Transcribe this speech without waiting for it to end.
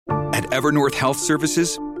At Evernorth Health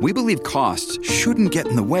Services, we believe costs shouldn't get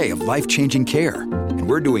in the way of life-changing care, and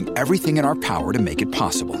we're doing everything in our power to make it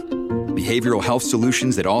possible. Behavioral health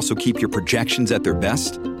solutions that also keep your projections at their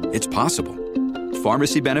best? It's possible.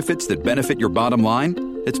 Pharmacy benefits that benefit your bottom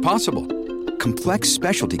line? It's possible. Complex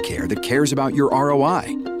specialty care that cares about your ROI?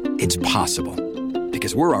 It's possible.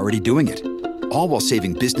 Because we're already doing it. All while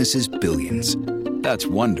saving businesses billions. That's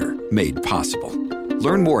Wonder made possible.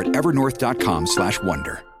 Learn more at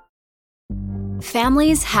evernorth.com/wonder.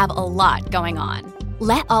 Families have a lot going on.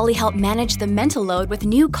 Let Ollie help manage the mental load with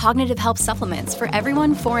new cognitive help supplements for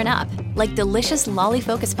everyone 4 and up, like delicious Lolly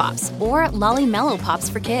Focus Pops or Lolly Mellow Pops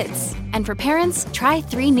for kids. And for parents, try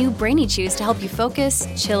 3 new Brainy Chews to help you focus,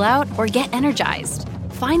 chill out, or get energized.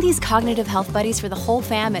 Find these cognitive health buddies for the whole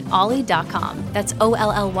fam at ollie.com. That's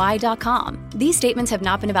OLLY.com. These statements have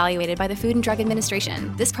not been evaluated by the Food and Drug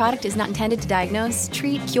Administration. This product is not intended to diagnose,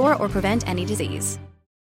 treat, cure, or prevent any disease.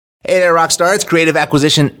 Hey there, Rockstar. It's Creative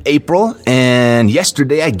Acquisition April, and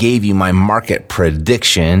yesterday I gave you my market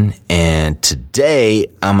prediction, and today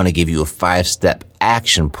I'm going to give you a 5-step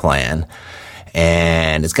action plan,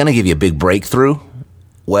 and it's going to give you a big breakthrough,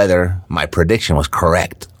 whether my prediction was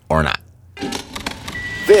correct or not.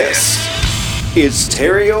 This is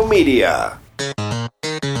Stereo Media.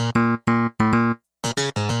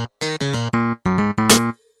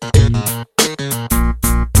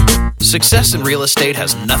 Success in real estate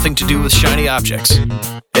has nothing to do with shiny objects.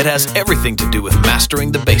 It has everything to do with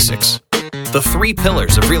mastering the basics. The 3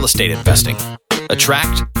 pillars of real estate investing: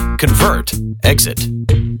 attract, convert, exit.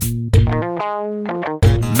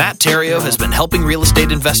 Matt Theriault has been helping real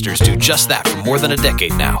estate investors do just that for more than a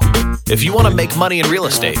decade now. If you want to make money in real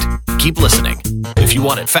estate, keep listening. If you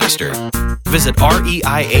want it faster, visit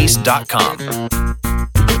reiace.com.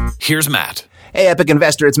 Here's Matt. Hey, Epic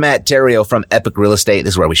Investor, it's Matt Theriault from Epic Real Estate.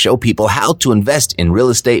 This is where we show people how to invest in real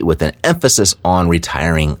estate with an emphasis on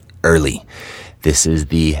retiring early. This is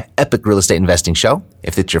the Epic Real Estate Investing Show.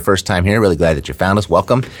 If it's your first time here, really glad that you found us.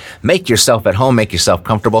 Welcome. Make yourself at home. Make yourself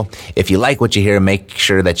comfortable. If you like what you hear, make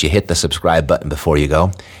sure that you hit the subscribe button before you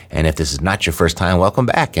go. And if this is not your first time, welcome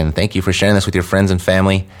back. And thank you for sharing this with your friends and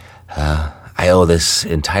family. I owe this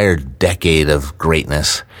entire decade of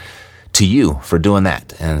greatness to you for doing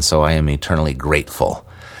that. And so I am eternally grateful.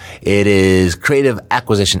 It is Creative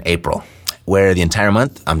Acquisition April, where the entire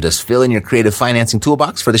month I'm just filling your creative financing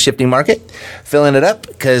toolbox for the shifting market, filling it up,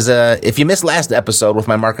 because if you missed last episode with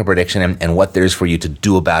my market prediction and what there's for you to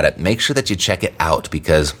do about it, make sure that you check it out,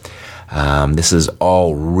 because this is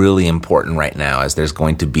all really important right now, as there's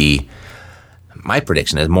going to be, my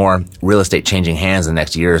prediction is, more real estate changing hands in the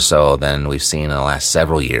next year or so than we've seen in the last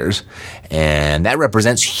several years. And that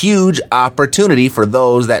represents huge opportunity for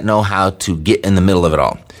those that know how to get in the middle of it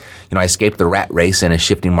all. You know, I escaped the rat race in a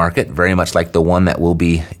shifting market, very much like the one that we'll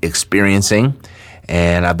be experiencing.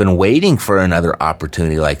 And I've been waiting for another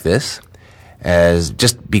opportunity like this, as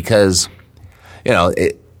just because, you know,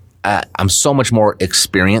 I'm so much more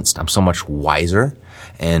experienced. I'm so much wiser.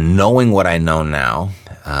 And knowing what I know now,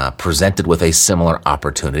 presented with a similar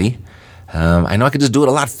opportunity, I know I could just do it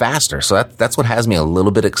a lot faster. So that's what has me a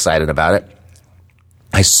little bit excited about it.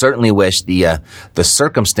 I certainly wish the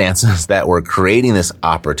circumstances that were creating this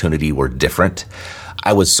opportunity were different.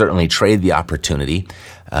 I would certainly trade the opportunity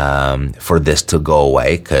for this to go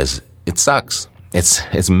away, because it sucks.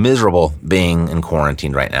 It's miserable being in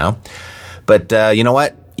quarantine right now. But you know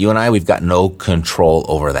what? You and I, we've got no control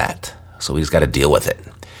over that. So we just got to deal with it.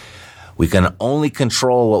 We can only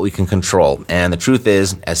control what we can control. And the truth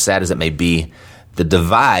is, as sad as it may be, the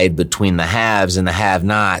divide between the haves and the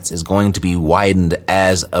have-nots is going to be widened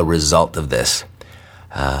as a result of this.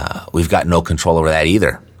 We've got no control over that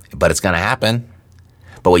either, but it's going to happen.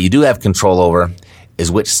 But what you do have control over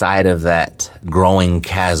is which side of that growing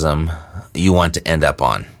chasm you want to end up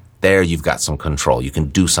on. There you've got some control. You can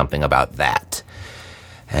do something about that.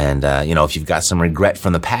 And, you know, if you've got some regret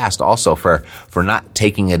from the past also for not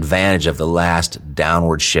taking advantage of the last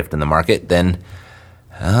downward shift in the market, then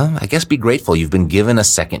I guess be grateful. You've been given a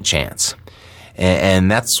second chance. And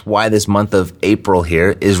that's why this month of April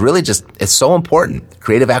here is really just, it's so important.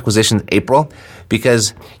 Creative Acquisitions April,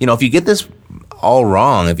 because, you know, if you get this all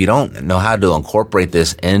wrong, if you don't know how to incorporate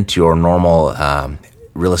this into your normal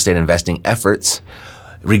real estate investing efforts,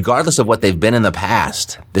 regardless of what they've been in the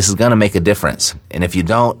past, this is going to make a difference. And if you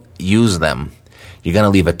don't use them, you're going to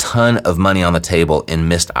leave a ton of money on the table in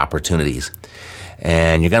missed opportunities.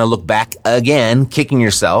 And you're going to look back again, kicking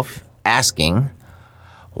yourself, asking,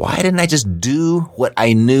 why didn't I just do what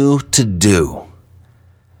I knew to do?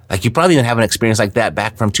 Like, you probably even have an experience like that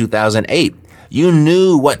back from 2008. You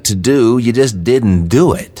knew what to do, you just didn't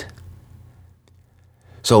do it.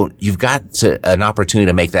 So you've got an opportunity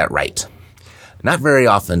to make that right. Not very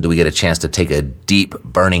often do we get a chance to take a deep,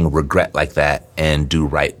 burning regret like that and do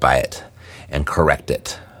right by it and correct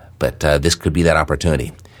it. But this could be that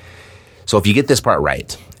opportunity. So if you get this part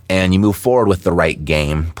right and you move forward with the right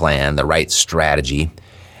game plan, the right strategy,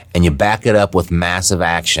 and you back it up with massive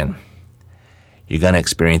action, you're going to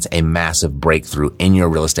experience a massive breakthrough in your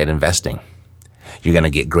real estate investing. You're going to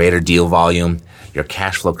get greater deal volume. Your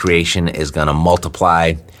cash flow creation is going to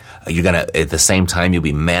multiply. You're going to, at the same time, you'll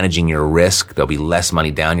be managing your risk. There'll be less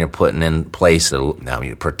money down you're putting in place. Now,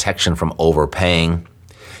 your protection from overpaying.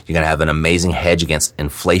 You're going to have an amazing hedge against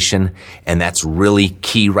inflation. And that's really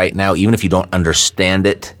key right now. Even if you don't understand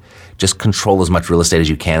it, just control as much real estate as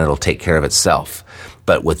you can. It'll take care of itself.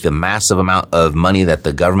 But with the massive amount of money that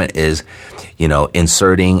the government is,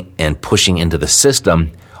 inserting and pushing into the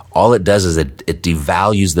system, all it does is it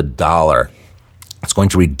devalues the dollar. It's going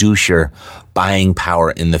to reduce your buying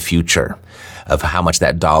power in the future of how much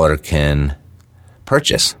that dollar can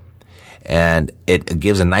purchase. And it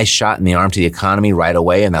gives a nice shot in the arm to the economy right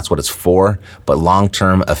away, and that's what it's for. But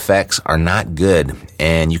long-term effects are not good,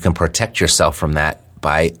 and you can protect yourself from that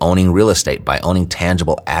by owning real estate, by owning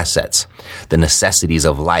tangible assets, the necessities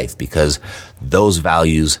of life, because those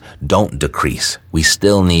values don't decrease. We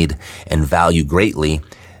still need and value greatly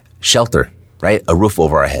shelter, right? A roof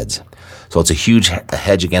over our heads. So it's a huge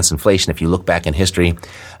hedge against inflation. If you look back in history,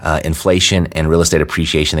 inflation and real estate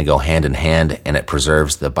appreciation, they go hand in hand, and it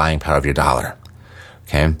preserves the buying power of your dollar.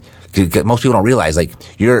 Okay? Most people don't realize,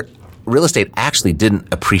 your real estate actually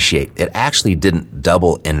didn't appreciate. It actually didn't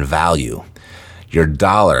double in value. Your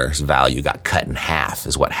dollar's value got cut in half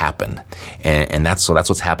is what happened. And that's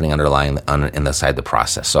what's happening underlying in the side of the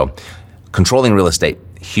process. So controlling real estate,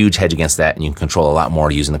 huge hedge against that, and you can control a lot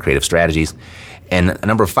more using the creative strategies. And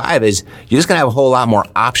number 5 is you're just going to have a whole lot more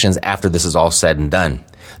options after this is all said and done.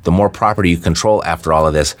 The more property you control after all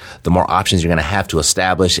of this, the more options you're going to have to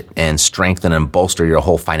establish and strengthen and bolster your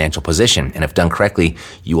whole financial position. And if done correctly,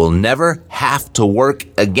 you will never have to work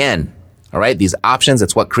again. All right? These options,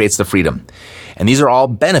 it's what creates the freedom. And these are all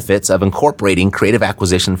benefits of incorporating creative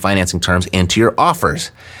acquisition financing terms into your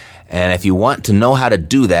offers. And if you want to know how to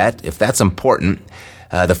do that, if that's important,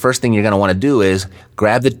 the first thing you're going to want to do is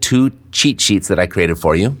grab the 2 cheat sheets that I created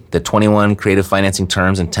for you, the 21 creative financing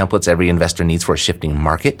terms and templates every investor needs for a shifting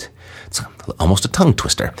market. It's almost a tongue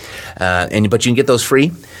twister. But you can get those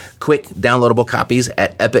free, quick downloadable copies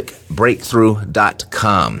at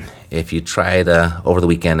epicbreakthrough.com. If you tried over the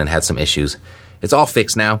weekend and had some issues, it's all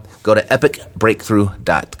fixed now. Go to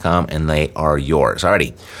epicbreakthrough.com and they are yours.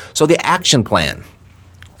 Alrighty. So the action plan.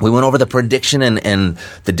 We went over the prediction and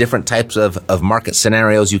the different types of market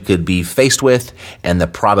scenarios you could be faced with and the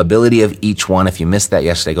probability of each one. If you missed that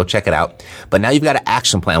yesterday, go check it out. But now you've got an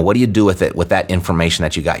action plan. What do you do with it, with that information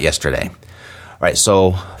that you got yesterday? All right.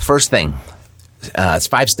 So first thing, it's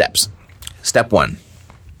 5 steps. Step 1,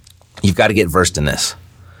 you've got to get versed in this.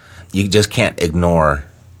 You just can't ignore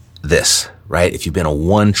this, right? If you've been a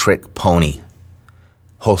one-trick pony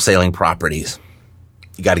wholesaling properties,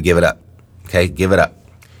 you got to give it up. Okay. Give it up.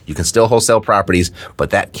 You can still wholesale properties, but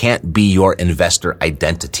that can't be your investor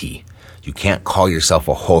identity. You can't call yourself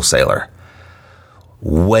a wholesaler.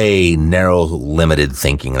 Way narrow, limited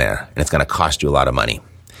thinking there. And it's going to cost you a lot of money.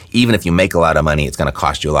 Even if you make a lot of money, it's going to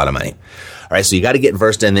cost you a lot of money. All right, so you got to get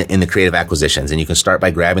versed in the creative acquisitions, and you can start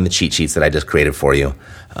by grabbing the cheat sheets that I just created for you.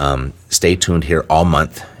 Stay tuned here all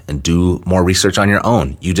month and do more research on your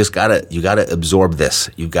own. You gotta absorb this.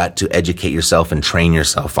 You got to educate yourself and train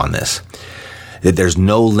yourself on this. That there's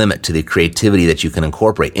no limit to the creativity that you can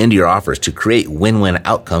incorporate into your offers to create win-win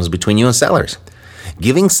outcomes between you and sellers.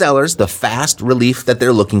 Giving sellers the fast relief that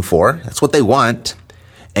they're looking for, that's what they want,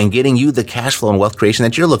 and getting you the cash flow and wealth creation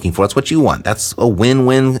that you're looking for, that's what you want. That's a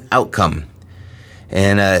win-win outcome.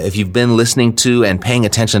 And if you've been listening to and paying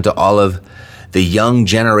attention to all of the young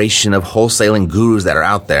generation of wholesaling gurus that are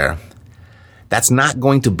out there, that's not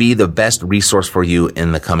going to be the best resource for you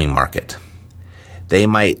in the coming market. They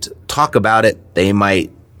might talk about it, they might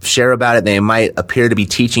share about it, they might appear to be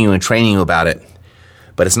teaching you and training you about it,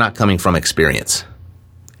 but it's not coming from experience.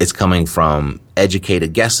 It's coming from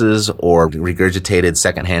educated guesses or regurgitated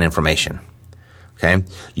secondhand information. Okay?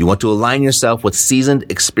 You want to align yourself with seasoned,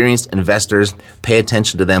 experienced investors. Pay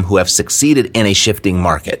attention to them who have succeeded in a shifting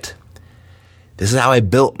market. This is how I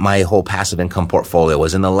built my whole passive income portfolio,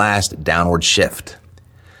 was in the last downward shift.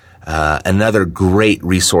 Another great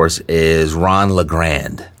resource is Ron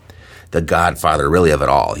LeGrand, the godfather really of it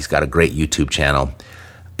all. He's got a great YouTube channel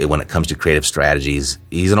when it comes to creative strategies.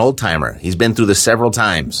 He's an old timer. He's been through this several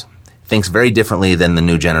times. Thinks very differently than the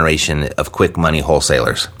new generation of quick money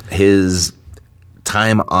wholesalers. His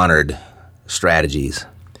time-honored strategies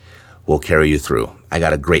will carry you through. I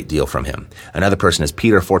got a great deal from him. Another person is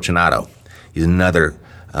Peter Fortunato. He's another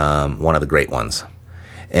one of the great ones.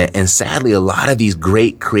 And sadly, a lot of these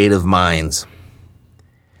great creative minds,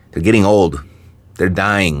 they're getting old. They're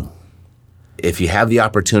dying. If you have the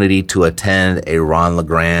opportunity to attend a Ron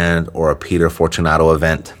LeGrand or a Peter Fortunato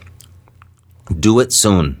event, do it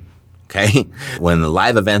soon. Okay? When the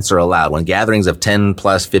live events are allowed, when gatherings of 10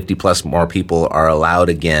 plus, 50 plus more people are allowed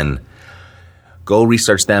again, go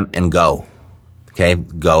research them and go. Okay?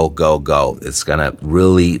 Go. It's going to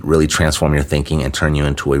really, really transform your thinking and turn you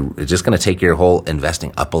into it's just going to take your whole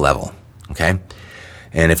investing up a level. Okay?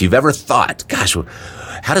 And if you've ever thought, gosh,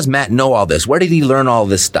 how does Matt know all this? Where did he learn all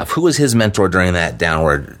this stuff? Who was his mentor during that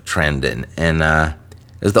downward trend? And it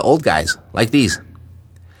was the old guys like these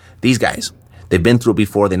guys. They've been through it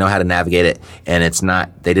before. They know how to navigate it. And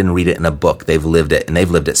they didn't read it in a book. They've lived it, and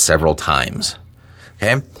they've lived it several times.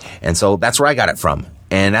 Okay? And so that's where I got it from.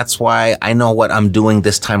 And that's why I know what I'm doing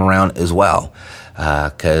this time around as well.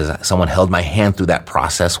 Because someone held my hand through that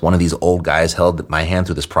process. One of these old guys held my hand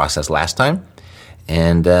through this process last time.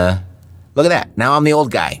 And look at that. Now I'm the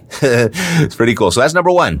old guy. It's pretty cool. So that's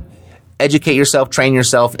number one. Educate yourself, train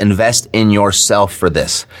yourself, invest in yourself for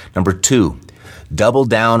this. Number two, double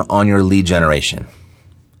down on your lead generation.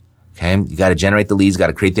 Okay? You got to generate the leads, got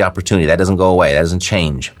to create the opportunity. That doesn't go away. That doesn't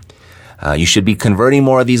change. You should be converting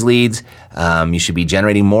more of these leads. You should be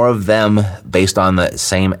generating more of them based on the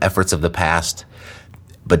same efforts of the past,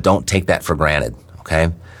 but don't take that for granted.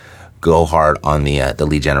 Okay? Go hard on the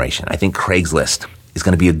lead generation. I think Craigslist is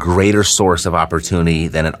going to be a greater source of opportunity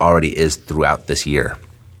than it already is throughout this year.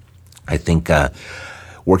 I think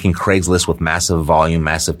working Craigslist with massive volume,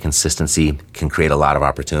 massive consistency can create a lot of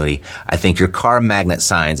opportunity. I think your car magnet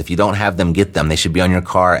signs, if you don't have them, get them. They should be on your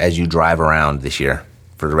car as you drive around this year,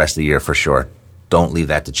 for the rest of the year for sure. Don't leave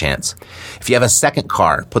that to chance. If you have a second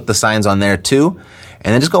car, put the signs on there too,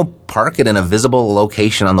 and then just go park it in a visible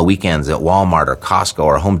location on the weekends at Walmart or Costco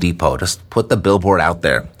or Home Depot. Just put the billboard out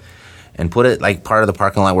there and put it like part of the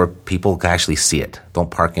parking lot where people can actually see it.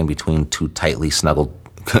 Don't park in between two tightly snuggled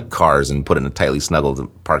cars and put it in a tightly snuggled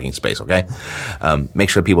parking space, okay? Make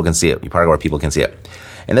sure people can see it. You park where people can see it.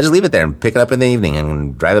 And then just leave it there and pick it up in the evening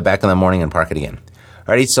and drive it back in the morning and park it again.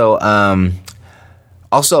 Alrighty, so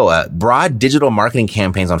also broad digital marketing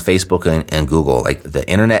campaigns on Facebook and Google, like the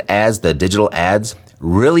internet ads, the digital ads,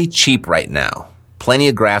 really cheap right now. Plenty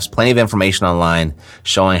of graphs, plenty of information online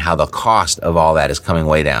showing how the cost of all that is coming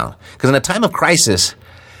way down. Because in a time of crisis,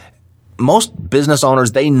 most business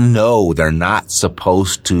owners, they know they're not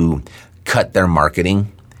supposed to cut their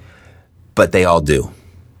marketing, but they all do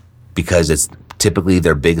because it's typically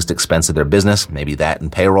their biggest expense of their business, maybe that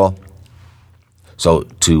and payroll. So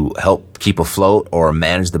to help keep afloat or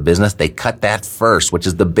manage the business, they cut that first, which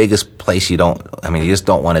is the biggest place you just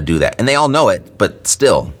don't want to do that. And they all know it, but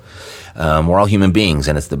still, we're all human beings,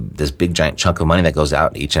 and it's this big giant chunk of money that goes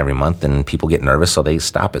out each and every month, and people get nervous, so they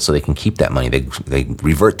stop it so they can keep that money. They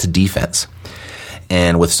revert to defense.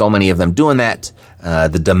 And with so many of them doing that,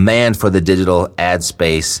 the demand for the digital ad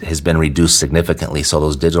space has been reduced significantly, so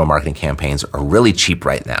those digital marketing campaigns are really cheap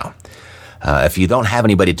right now. If you don't have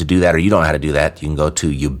anybody to do that or you don't know how to do that, you can go to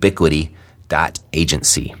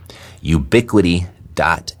ubiquity.agency.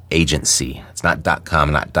 Ubiquity.agency. It's not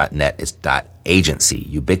 .com, not .net, it's .agency.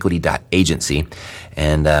 Ubiquity.agency.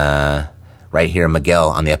 And right here, Miguel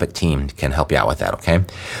on the Epic team can help you out with that, okay?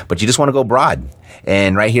 But you just want to go broad.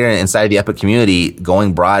 And right here inside of the Epic community,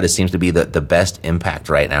 going broad seems to be the best impact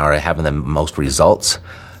right now, or having the most results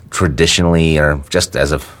traditionally, or just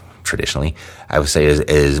as of traditionally, I would say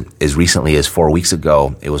as recently as 4 weeks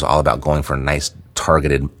ago, it was all about going for nice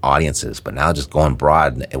targeted audiences. But now just going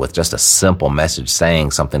broad with just a simple message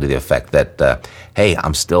saying something to the effect that, hey,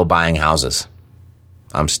 I'm still buying houses.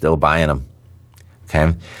 I'm still buying them.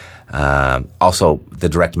 Okay. Also the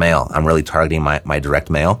direct mail. I'm really targeting my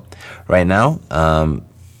direct mail right now.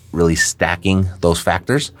 Really stacking those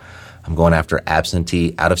factors. I'm going after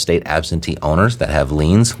out-of-state absentee owners that have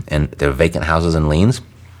liens, and they're vacant houses and liens.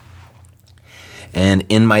 And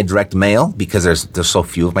in my direct mail, because there's so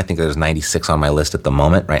few of them, I think there's 96 on my list at the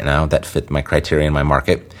moment right now that fit my criteria in my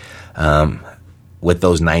market. With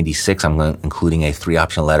those 96, I'm including a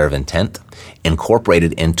 3-option letter of intent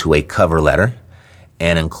incorporated into a cover letter,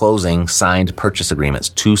 and in closing, signed purchase agreements,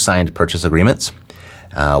 2 signed purchase agreements,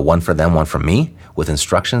 one for them, one for me, with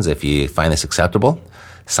instructions. If you find this acceptable,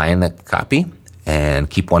 sign the copy and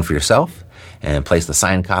keep one for yourself, and place the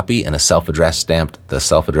signed copy in a self-addressed stamped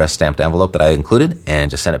envelope that I included,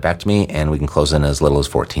 and just send it back to me, and we can close in as little as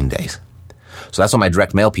 14 days. So that's what my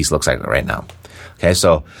direct mail piece looks like right now. Okay,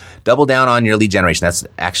 so double down on your lead generation. That's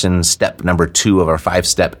action step number 2 of our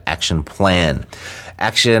 5-step action plan.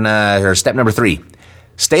 Step number 3,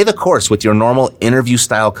 stay the course with your normal interview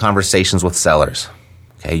style conversations with sellers.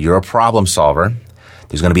 Okay, you're a problem solver.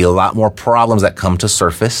 There's going to be a lot more problems that come to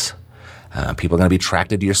surface. People are going to be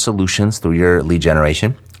attracted to your solutions through your lead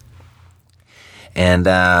generation.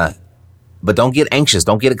 But don't get anxious.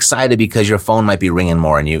 Don't get excited because your phone might be ringing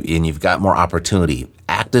more and you've got more opportunity.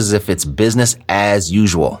 Act as if it's business as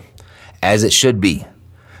usual, as it should be.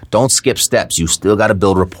 Don't skip steps. You still got to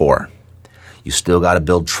build rapport. You still got to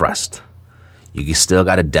build trust. You still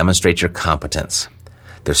got to demonstrate your competence.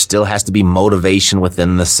 There still has to be motivation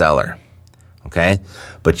within the seller. Okay?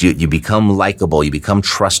 But you become likable. You become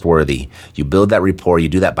trustworthy. You build that rapport. You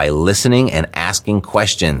do that by listening and asking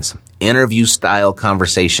questions. Interview style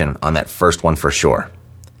conversation on that first one for sure.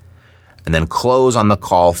 And then close on the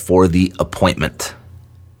call for the appointment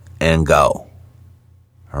and go.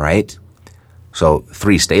 All right? So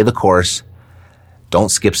 3, stay the course. Don't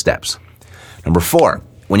skip steps. Number 4,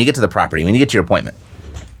 when you get to the property, when you get to your appointment,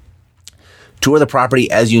 tour the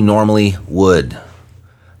property as you normally would.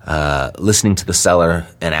 Listening to the seller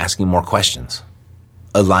and asking more questions.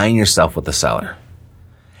 Align yourself with the seller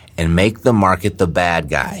and make the market the bad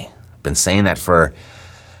guy. I've been saying that for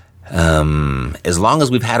as long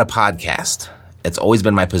as we've had a podcast. It's always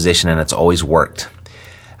been my position and it's always worked.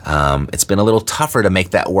 It's been a little tougher to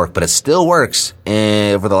make that work, but it still works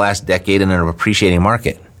over the last decade in an appreciating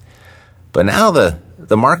market. But now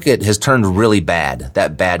the market has turned really bad.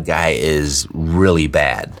 That bad guy is really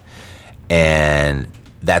bad. And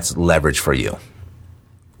that's leverage for you.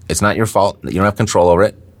 It's not your fault. You don't have control over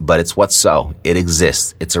it, but it's what's so. It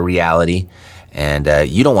exists. It's a reality. And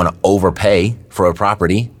you don't want to overpay for a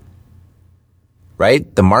property,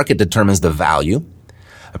 right? The market determines the value.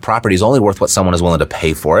 A property is only worth what someone is willing to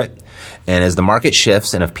pay for it. And as the market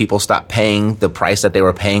shifts, and if people stop paying the price that they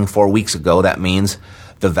were paying 4 weeks ago, that means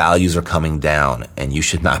the values are coming down, and you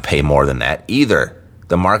should not pay more than that either.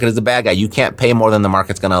 The market is the bad guy. You can't pay more than the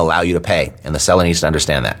market's going to allow you to pay, and the seller needs to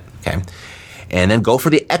understand that, okay? And then go for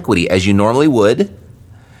the equity as you normally would.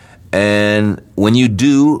 And when you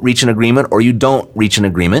do reach an agreement or you don't reach an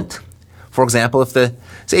agreement, for example,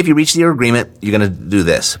 if you reach your agreement, you're going to do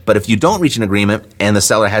this. But if you don't reach an agreement and the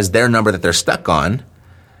seller has their number that they're stuck on,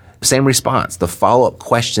 same response. The follow-up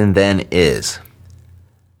question then is,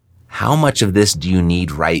 how much of this do you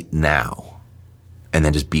need right now? And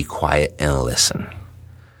then just be quiet and listen.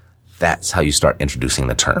 That's how you start introducing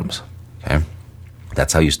the terms. Okay?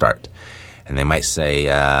 That's how you start. And they might say,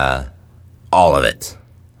 all of it,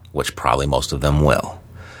 which probably most of them will.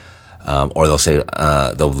 Or they'll say,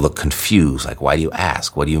 they'll look confused, like, why do you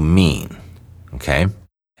ask? What do you mean? Okay?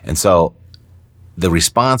 And so the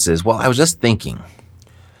response is, well, I was just thinking,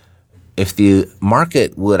 if the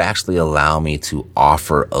market would actually allow me to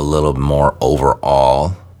offer a little more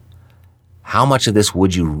overall, how much of this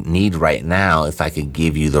would you need right now if I could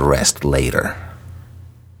give you the rest later?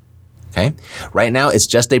 Okay? Right now, it's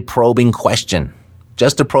just a probing question.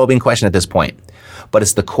 Just a probing question at this point. But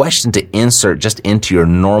it's the question to insert just into your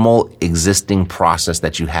normal existing process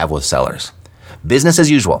that you have with sellers. Business as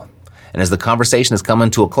usual. And as the conversation is coming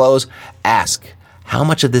to a close, ask, how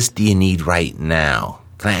much of this do you need right now?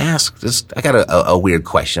 Can I ask? I got a weird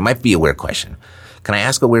question. It might be a weird question. Can I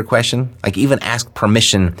ask a weird question? Like even ask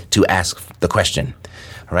permission to ask the question.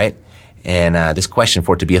 All right? And this question,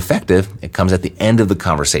 for it to be effective, it comes at the end of the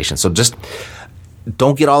conversation. So just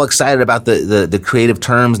don't get all excited about the creative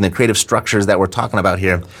terms and the creative structures that we're talking about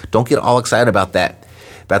here. Don't get all excited about that,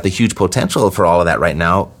 about the huge potential for all of that right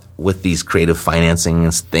now with these creative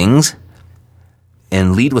financing things.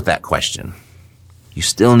 And lead with that question. You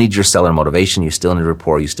still need your seller motivation. You still need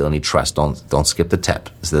rapport. You still need trust. Don't skip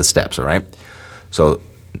the steps, all right? So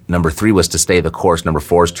number 3 was to stay the course. Number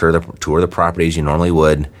 4 is tour the properties you normally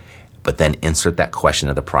would, but then insert that question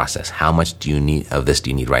of the process. How much do you need of this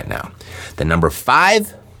do you need right now? Then number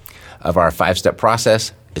 5 of our 5-step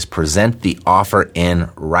process is present the offer in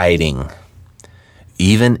writing.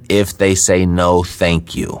 Even if they say no,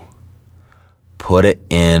 thank you. Put it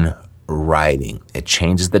in writing. It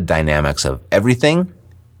changes the dynamics of everything,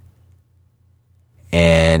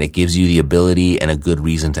 and it gives you the ability and a good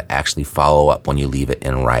reason to actually follow up when you leave it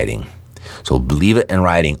in writing. So leave it in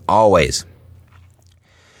writing always.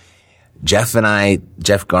 Jeff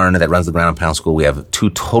Garner, that runs the Ground and Pound School, we have 2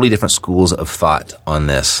 totally different schools of thought on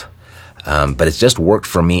this. But it's just worked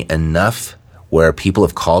for me enough where people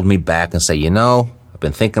have called me back and say, I've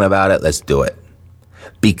been thinking about it, let's do it.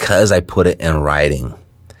 Because I put it in writing.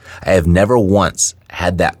 I have never once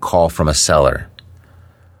had that call from a seller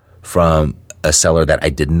that I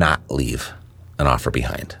did not leave an offer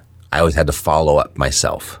behind. I always had to follow up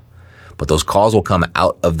myself. But those calls will come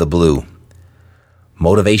out of the blue.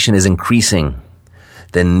 Motivation is increasing.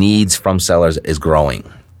 The needs from sellers is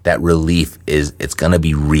growing. That relief it's going to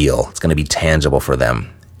be real. It's going to be tangible for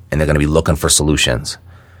them. And they're going to be looking for solutions.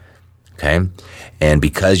 Okay? And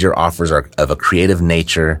because your offers are of a creative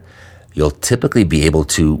nature, you'll typically be able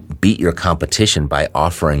to beat your competition by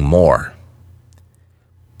offering more.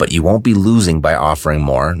 But you won't be losing by offering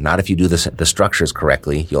more. Not if you do the structures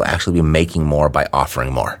correctly. You'll actually be making more by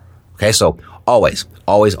offering more. Okay? So always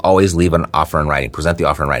leave an offer in writing. Present the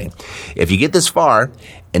offer in writing. If you get this far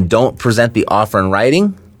and don't present the offer in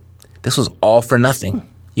writing, this was all for nothing.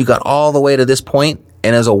 You got all the way to this point,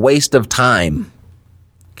 and it's a waste of time.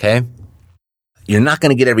 Okay? You're not going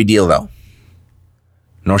to get every deal, though.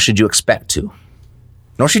 Nor should you expect to.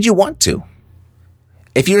 Nor should you want to.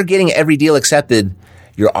 If you're getting every deal accepted,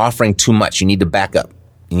 you're offering too much. You need to back up.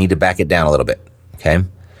 You need to back it down a little bit. Okay?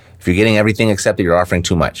 If you're getting everything accepted, you're offering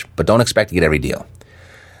too much. But don't expect to get every deal.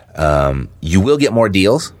 You will get more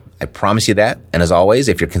deals. I promise you that. And as always,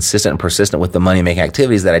 if you're consistent and persistent with the money-making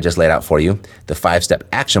activities that I just laid out for you, the 5-step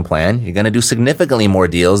action plan, you're going to do significantly more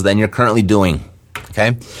deals than you're currently doing.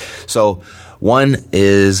 Okay? So one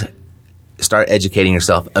is start educating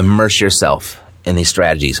yourself, immerse yourself in these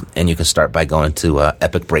strategies. And you can start by going to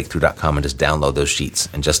epicbreakthrough.com and just download those sheets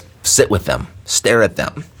and just sit with them, stare at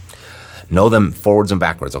them. Know them forwards and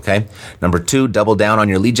backwards, okay? Number 2, double down on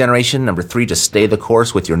your lead generation. Number 3, just stay the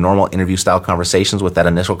course with your normal interview-style conversations with that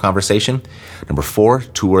initial conversation. Number 4,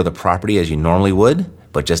 tour the property as you normally would,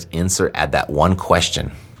 but just add that one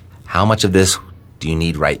question. How much of this do you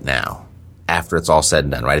need right now? After it's all said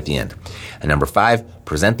and done, right at the end. And number 5,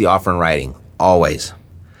 present the offer in writing, always.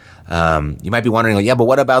 You might be wondering, yeah, but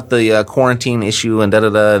what about the quarantine issue and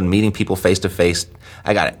and meeting people face-to-face?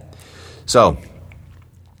 I got it. So,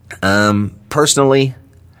 personally,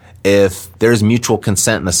 if there's mutual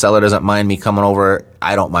consent and the seller doesn't mind me coming over,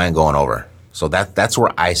 I don't mind going over. So that's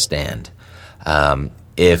where I stand.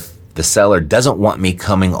 If the seller doesn't want me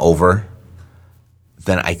coming over,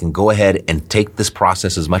 then I can go ahead and take this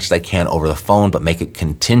process as much as I can over the phone, but make it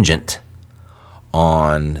contingent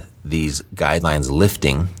on these guidelines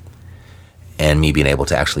lifting and me being able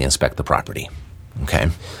to actually inspect the property. Okay?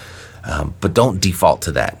 But don't default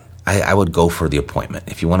to that. I would go for the appointment.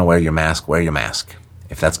 If you want to wear your mask, wear your mask.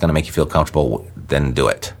 If that's going to make you feel comfortable, then do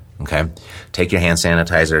it. Okay? Take your hand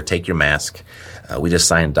sanitizer, take your mask. We just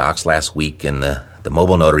signed docs last week, and the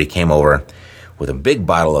mobile notary came over with a big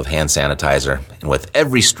bottle of hand sanitizer, and with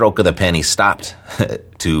every stroke of the pen, he stopped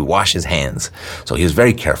to wash his hands. So he was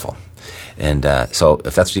very careful. And so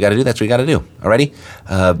if that's what you got to do, that's what you got to do. Alrighty?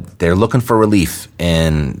 They're looking for relief,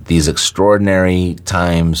 and these extraordinary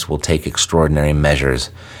times will take extraordinary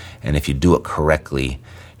measures. And if you do it correctly,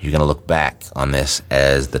 you're going to look back on this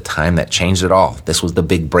as the time that changed it all. This was the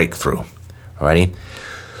big breakthrough. Alrighty?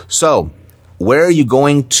 So, where are you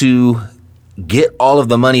going to get all of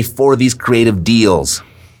the money for these creative deals?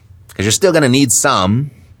 Because you're still going to need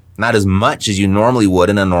some, not as much as you normally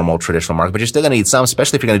would in a normal traditional market, but you're still going to need some,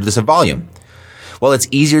 especially if you're going to do this in volume. Well, it's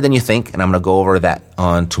easier than you think, and I'm going to go over that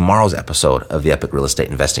on tomorrow's episode of the Epic Real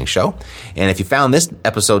Estate Investing Show. And if you found this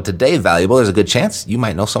episode today valuable, there's a good chance you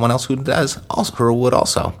might know someone else who does, also, who would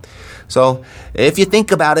also. So if you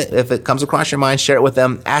think about it, if it comes across your mind, share it with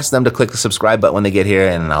them. Ask them to click the subscribe button when they get here,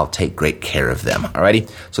 and I'll take great care of them. Alrighty?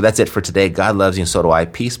 So that's it for today. God loves you, and so do I.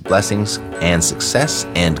 Peace, blessings, and success,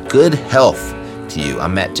 and good health to you.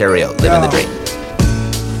 I'm Matt Theriault, living the dream.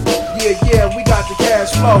 Yeah, we got the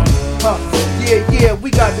cash flow. Yeah,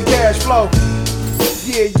 we got the cash flow.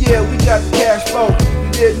 Yeah, we got the cash flow.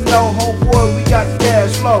 You didn't know, homeboy, we got the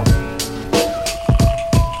cash flow.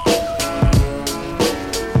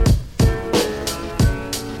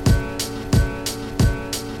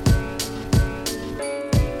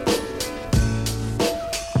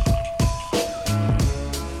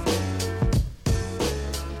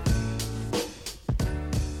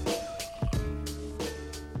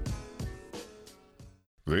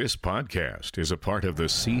 This podcast is a part of the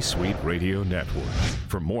C-Suite Radio Network.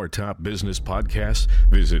 For more top business podcasts,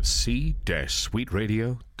 visit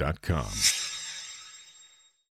c-suiteradio.com.